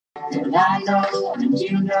And I know, and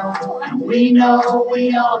you know, and we all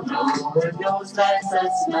know it goes like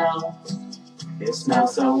that smell. It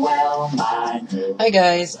smells so well, mine. Hi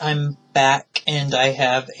guys, I'm back and I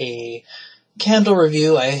have a candle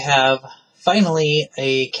review. I have finally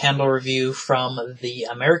a candle review from the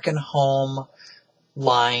American Home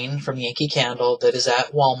line from Yankee Candle that is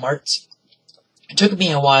at Walmart. It took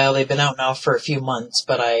me a while. They've been out now for a few months,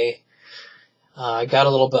 but I got a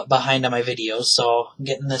little bit behind on my videos, so I'm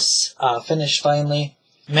getting this finished finally.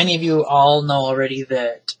 Many of you all know already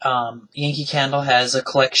that Yankee Candle has a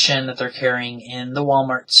collection that they're carrying in the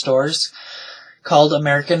Walmart stores called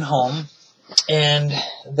American Home, and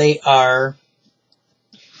they are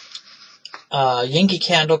a Yankee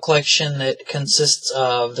Candle collection that consists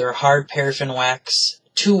of their hard paraffin wax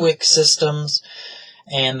 2-wick systems,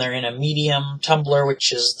 and they're in a medium tumbler,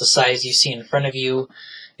 which is the size you see in front of you.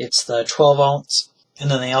 It's the 12 ounce, and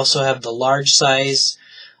then they also have the large size,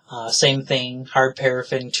 same thing, hard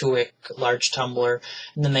paraffin, 2-wick, large tumbler,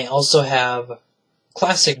 and then they also have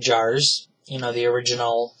classic jars, you know, the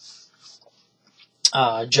original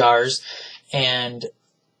jars, and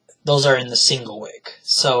those are in the single wick.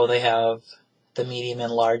 So they have the medium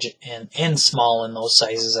and large and small in those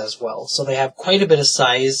sizes as well. So they have quite a bit of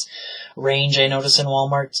size range, I notice, in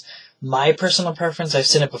Walmart. My personal preference, I've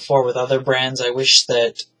seen it before with other brands, I wish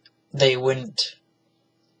that they wouldn't,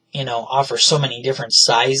 you know, offer so many different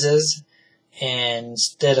sizes. And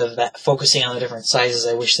instead of that, focusing on the different sizes,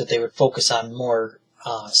 I wish that they would focus on more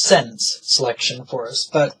scents selection for us.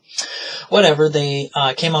 But whatever, they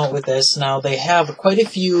came out with this. Now they have quite a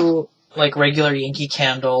few like regular Yankee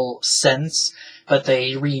Candle scents, but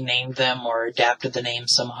they renamed them or adapted the name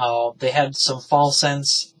somehow. They had some fall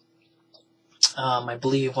scents. I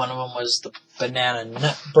believe one of them was the banana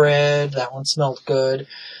nut bread. That one smelled good.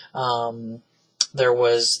 There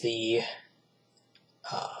was the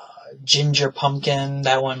ginger pumpkin.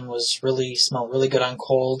 That one smelled really good on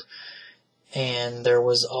cold. And there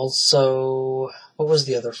was also, what was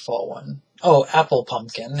the other fall one? Oh, apple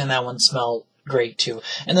pumpkin, and that one smelled great too.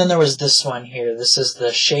 And then there was this one here. This is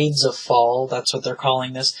the Shades of Fall. That's what they're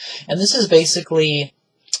calling this. And this is basically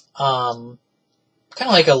kind of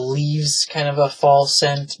like a leaves kind of a fall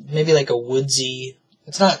scent, maybe like a woodsy.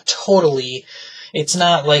 It's not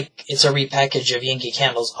like it's a repackage of Yankee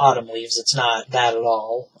Candle's Autumn Leaves. It's not that at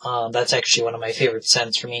all. That's actually one of my favorite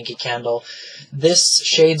scents from Yankee Candle. This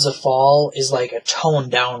Shades of Fall is like a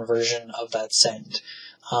toned down version of that scent.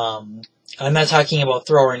 I'm not talking about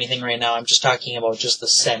throw or anything right now. I'm just talking about just the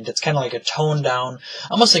scent. It's kind of like a toned down,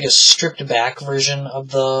 almost like a stripped back version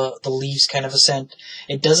of the leaves kind of a scent.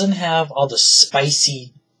 It doesn't have all the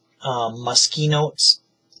spicy, musky notes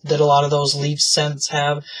that a lot of those leaf scents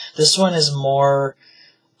have. This one is more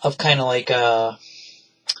of kind of like I'm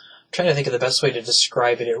trying to think of the best way to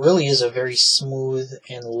describe it. It really is a very smooth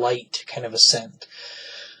and light kind of a scent.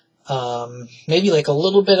 Maybe like a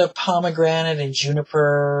little bit of pomegranate and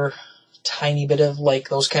juniper, tiny bit of like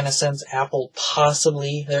those kind of scents, apple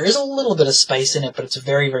possibly. There is a little bit of spice in it, but it's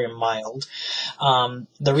very, very mild.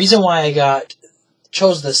 The reason why I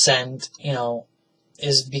chose this scent, you know,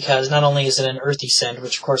 is because not only is it an earthy scent,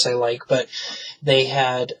 which of course I like, but they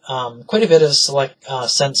had quite a bit of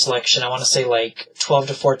scent selection. I want to say like 12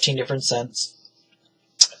 to 14 different scents.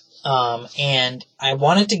 And I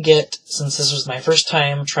wanted to get, since this was my first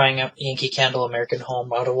time trying out Yankee Candle American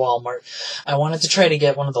Home out of Walmart, I wanted to try to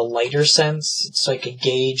get one of the lighter scents so I could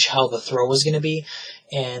gauge how the throw was going to be.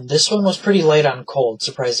 And this one was pretty light on cold,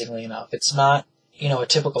 surprisingly enough. It's not, you know, a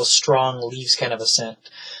typical strong leaves kind of a scent.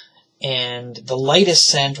 And the lightest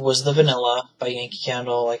scent was the vanilla by Yankee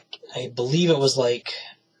Candle. Like, I believe it was like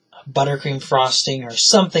buttercream frosting or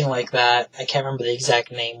something like that. I can't remember the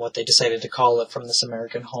exact name, what they decided to call it from this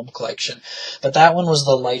American Home collection. But that one was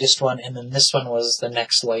the lightest one, and then this one was the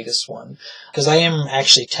next lightest one. Because I am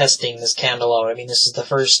actually testing this candle out. I mean, this is the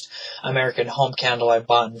first American Home candle I've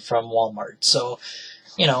bought from Walmart. So,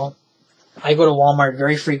 you know, I go to Walmart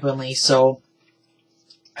very frequently, so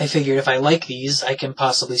I figured if I like these, I can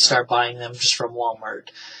possibly start buying them just from Walmart.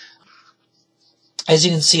 As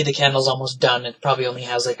you can see, the candle's almost done. It probably only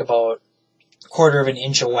has like about 1/4 of an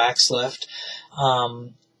inch of wax left.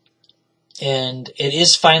 And it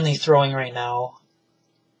is finally throwing right now.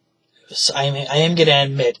 So I am going to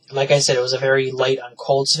admit, like I said, it was a very light on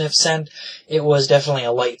cold sniff scent. It was definitely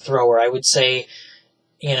a light thrower. I would say,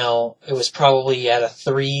 you know, it was probably at a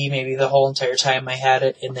 3 maybe the whole entire time I had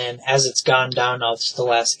it. And then as it's gone down now to the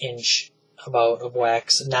last inch about of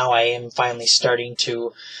wax, now I am finally starting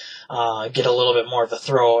to get a little bit more of a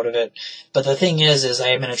throw out of it. But the thing is I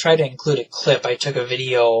am going to try to include a clip. I took a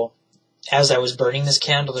video as I was burning this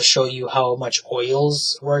candle to show you how much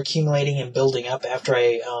oils were accumulating and building up after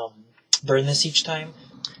I burn this each time.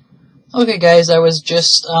 Okay guys, I was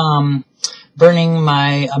just burning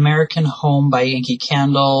my American Home by Yankee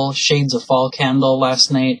Candle Shades of Fall candle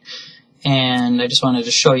last night, and I just wanted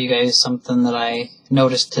to show you guys something that I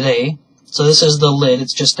noticed today. So this is the lid.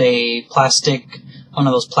 It's just a plastic, one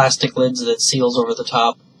of those plastic lids that seals over the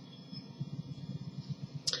top.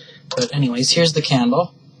 But anyways, here's the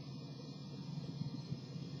candle.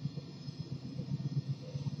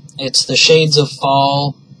 It's the Shades of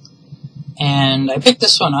Fall, and I picked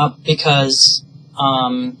this one up because,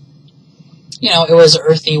 you know, it was an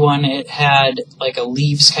earthy one. It had like a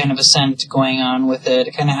leaves kind of a scent going on with it.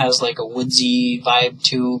 It kind of has like a woodsy vibe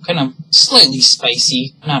too, kind of slightly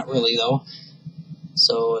spicy, not really though.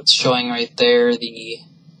 So it's showing right there the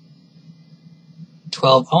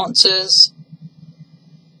 12 ounces.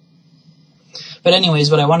 But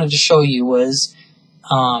anyways, what I wanted to show you was,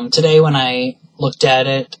 today when I looked at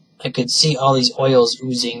it, I could see all these oils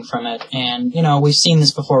oozing from it. And, you know, we've seen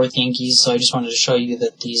this before with Yankees, so I just wanted to show you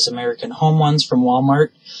that these American Home ones from Walmart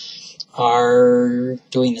are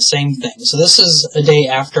doing the same thing. So this is a day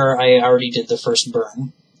after I already did the first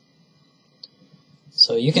burn.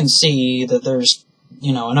 So you can see that there's,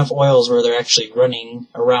 you know, enough oils where they're actually running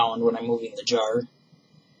around when I'm moving the jar.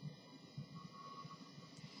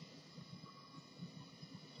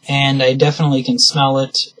 And I definitely can smell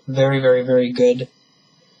it. Very, very, very good.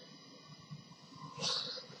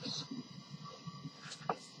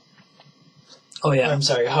 Oh yeah, I'm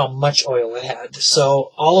sorry, how much oil it had.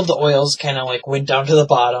 So all of the oils kind of like went down to the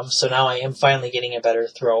bottom, so now I am finally getting a better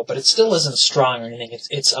throw. But it still isn't strong or anything.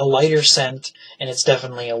 It's a lighter scent, and it's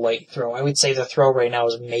definitely a light throw. I would say the throw right now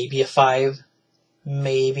is maybe a 5.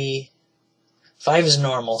 Maybe. 5 is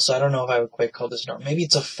normal, so I don't know if I would quite call this normal. Maybe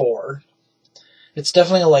it's a 4. It's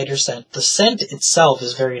definitely a lighter scent. The scent itself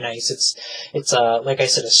is very nice. It's like I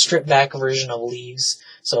said, a stripped back version of Leaves.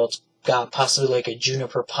 So it's got possibly like a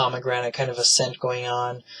juniper pomegranate kind of a scent going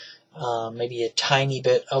on. Maybe a tiny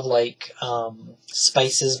bit of like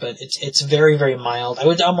spices, but it's very, very mild. I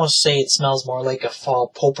would almost say it smells more like a fall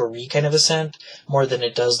potpourri kind of a scent, more than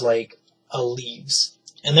it does like a Leaves.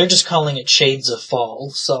 And they're just calling it Shades of Fall.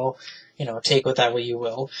 So, you know, take with that what you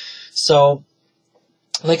will. So,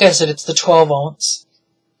 like I said, it's the 12 ounce,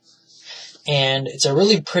 and it's a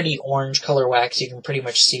really pretty orange color wax. You can pretty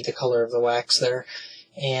much see the color of the wax there.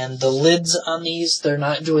 And the lids on these, they're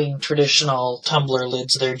not doing traditional tumbler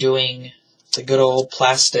lids. They're doing the good old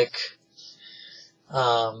plastic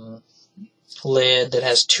lid that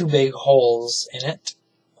has 2 big holes in it,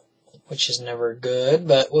 which is never good,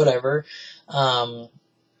 but whatever.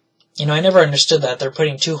 You know, I never understood that. They're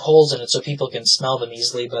putting 2 holes in it so people can smell them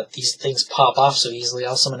easily, but these things pop off so easily.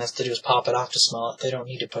 All someone has to do is pop it off to smell it. They don't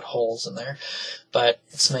need to put holes in there. But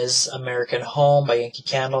it smells American Home by Yankee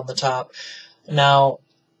Candle on the top. Now,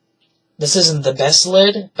 this isn't the best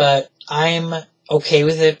lid, but I'm okay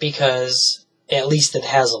with it because at least it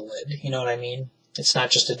has a lid. You know what I mean? It's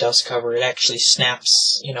not just a dust cover. It actually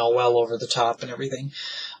snaps, you know, well over the top and everything.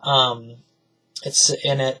 It's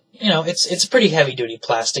in it, you know, it's pretty heavy-duty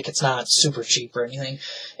plastic. It's not super cheap or anything.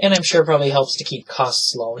 And I'm sure it probably helps to keep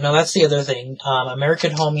costs low. Now, that's the other thing.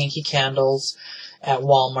 American Home Yankee Candles at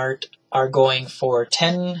Walmart are going for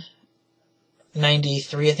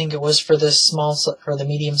 $10.93, I think it was, for this for the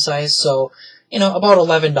medium size. So, you know, about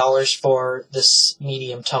 $11 for this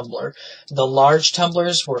medium tumbler. The large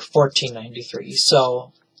tumblers were $14.93.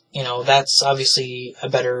 So, you know, that's obviously a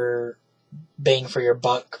better bang for your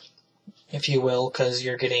buck, if you will, because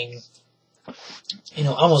you're getting, you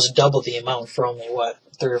know, almost double the amount for only, what,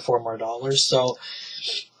 $3 or $4 more. So,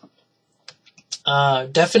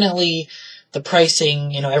 definitely the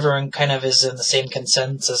pricing, you know, everyone kind of is in the same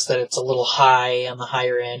consensus that it's a little high on the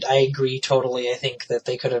higher end. I agree totally. I think that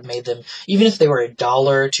they could have made them, even if they were $1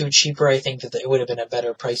 or $2 cheaper, I think that it would have been a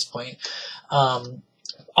better price point.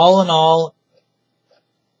 All in all,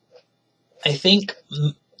 I think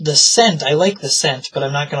the scent, I like the scent, but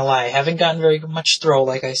I'm not going to lie, I haven't gotten very much throw,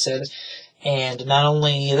 like I said. And not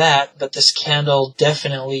only that, but this candle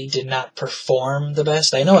definitely did not perform the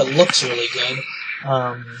best. I know it looks really good.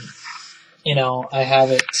 You know, I have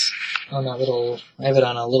it on a little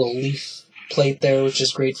leaf plate there, which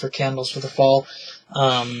is great for candles for the fall.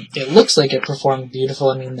 It looks like it performed beautiful.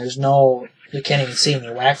 I mean, you can't even see any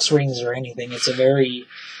wax rings or anything. It's a very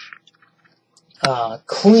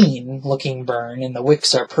clean looking burn, and the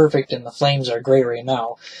wicks are perfect and the flames are great right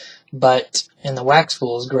now. And the wax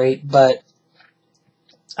pool is great, but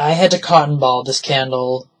I had to cotton ball this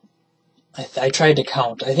candle I tried to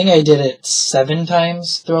count. I think I did it 7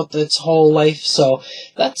 times throughout its whole life, so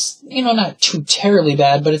that's, not too terribly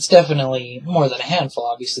bad, but it's definitely more than a handful,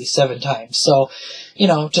 obviously, 7 times. So,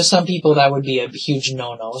 to some people that would be a huge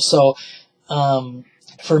no-no. So,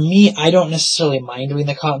 for me, I don't necessarily mind doing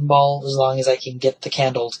the cotton ball as long as I can get the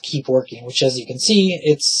candle to keep working, which, as you can see,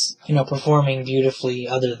 it's, performing beautifully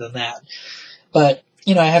other than that. But,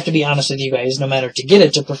 I have to be honest with you guys, no matter to get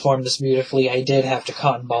it to perform this beautifully, I did have to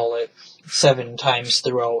cotton ball it 7 times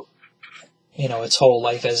throughout, its whole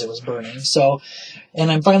life as it was burning. So,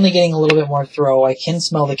 and I'm finally getting a little bit more throw. I can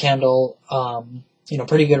smell the candle,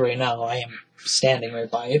 pretty good right now. I am standing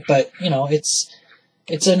right by it, but,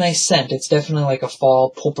 it's a nice scent. It's definitely like a fall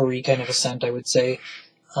potpourri kind of a scent, I would say.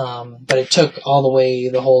 But it took all the way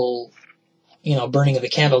the whole, burning of the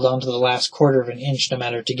candle down to the last 1/4 of an inch no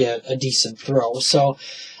matter to get a decent throw. So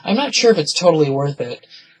I'm not sure if it's totally worth it.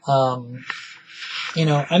 I'm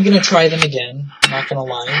going to try them again. Not going to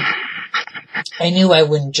lie. I knew I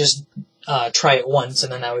wouldn't just try it once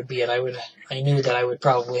and then that would be it. I knew that I would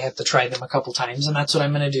probably have to try them a couple times, and that's what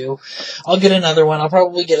I'm going to do. I'll get another one. I'll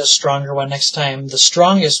probably get a stronger one next time. The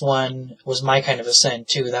strongest one was my kind of a scent,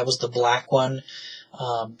 too. That was the black one.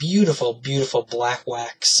 Beautiful, beautiful black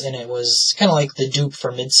wax, and it was kind of like the dupe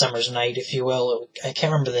for Midsummer's Night, if you will. I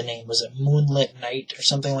can't remember the name. Was it Moonlit Night or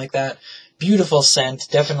something like that? Beautiful scent.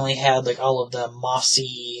 Definitely had like all of the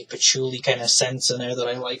mossy, patchouli kind of scents in there that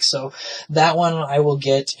I like. So that one I will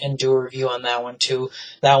get and do a review on that one too.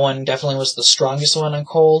 That one definitely was the strongest one on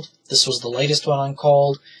cold. This was the lightest one on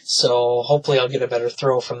cold. So hopefully I'll get a better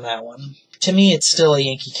throw from that one. To me, it's still a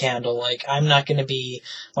Yankee Candle. Like, I'm not going to be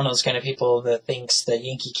one of those kind of people that thinks that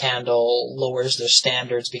Yankee Candle lowers their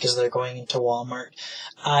standards because they're going into Walmart.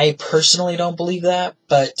 I personally don't believe that,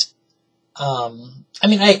 but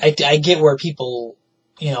I get where people,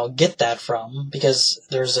 get that from, because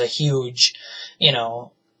there's a huge,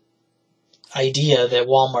 idea that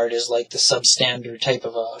Walmart is like the substandard type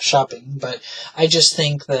of a shopping, but I just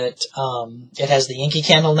think that, it has the Yankee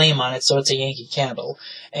Candle name on it, so it's a Yankee Candle,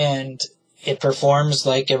 and it performs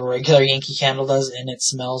like a regular Yankee Candle does, and it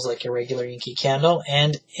smells like a regular Yankee Candle,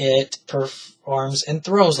 and it performs and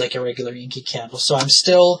throws like a regular Yankee Candle, so I'm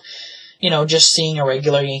still, just seeing a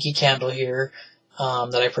regular Yankee Candle here,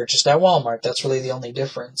 that I purchased at Walmart. That's really the only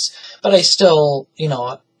difference. But I still,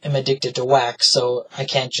 am addicted to wax, so I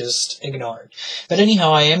can't just ignore it. But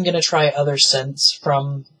anyhow, I am going to try other scents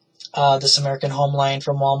from this American Home line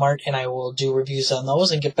from Walmart, and I will do reviews on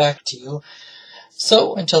those and get back to you.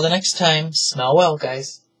 So, until the next time, smell well,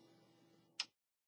 guys.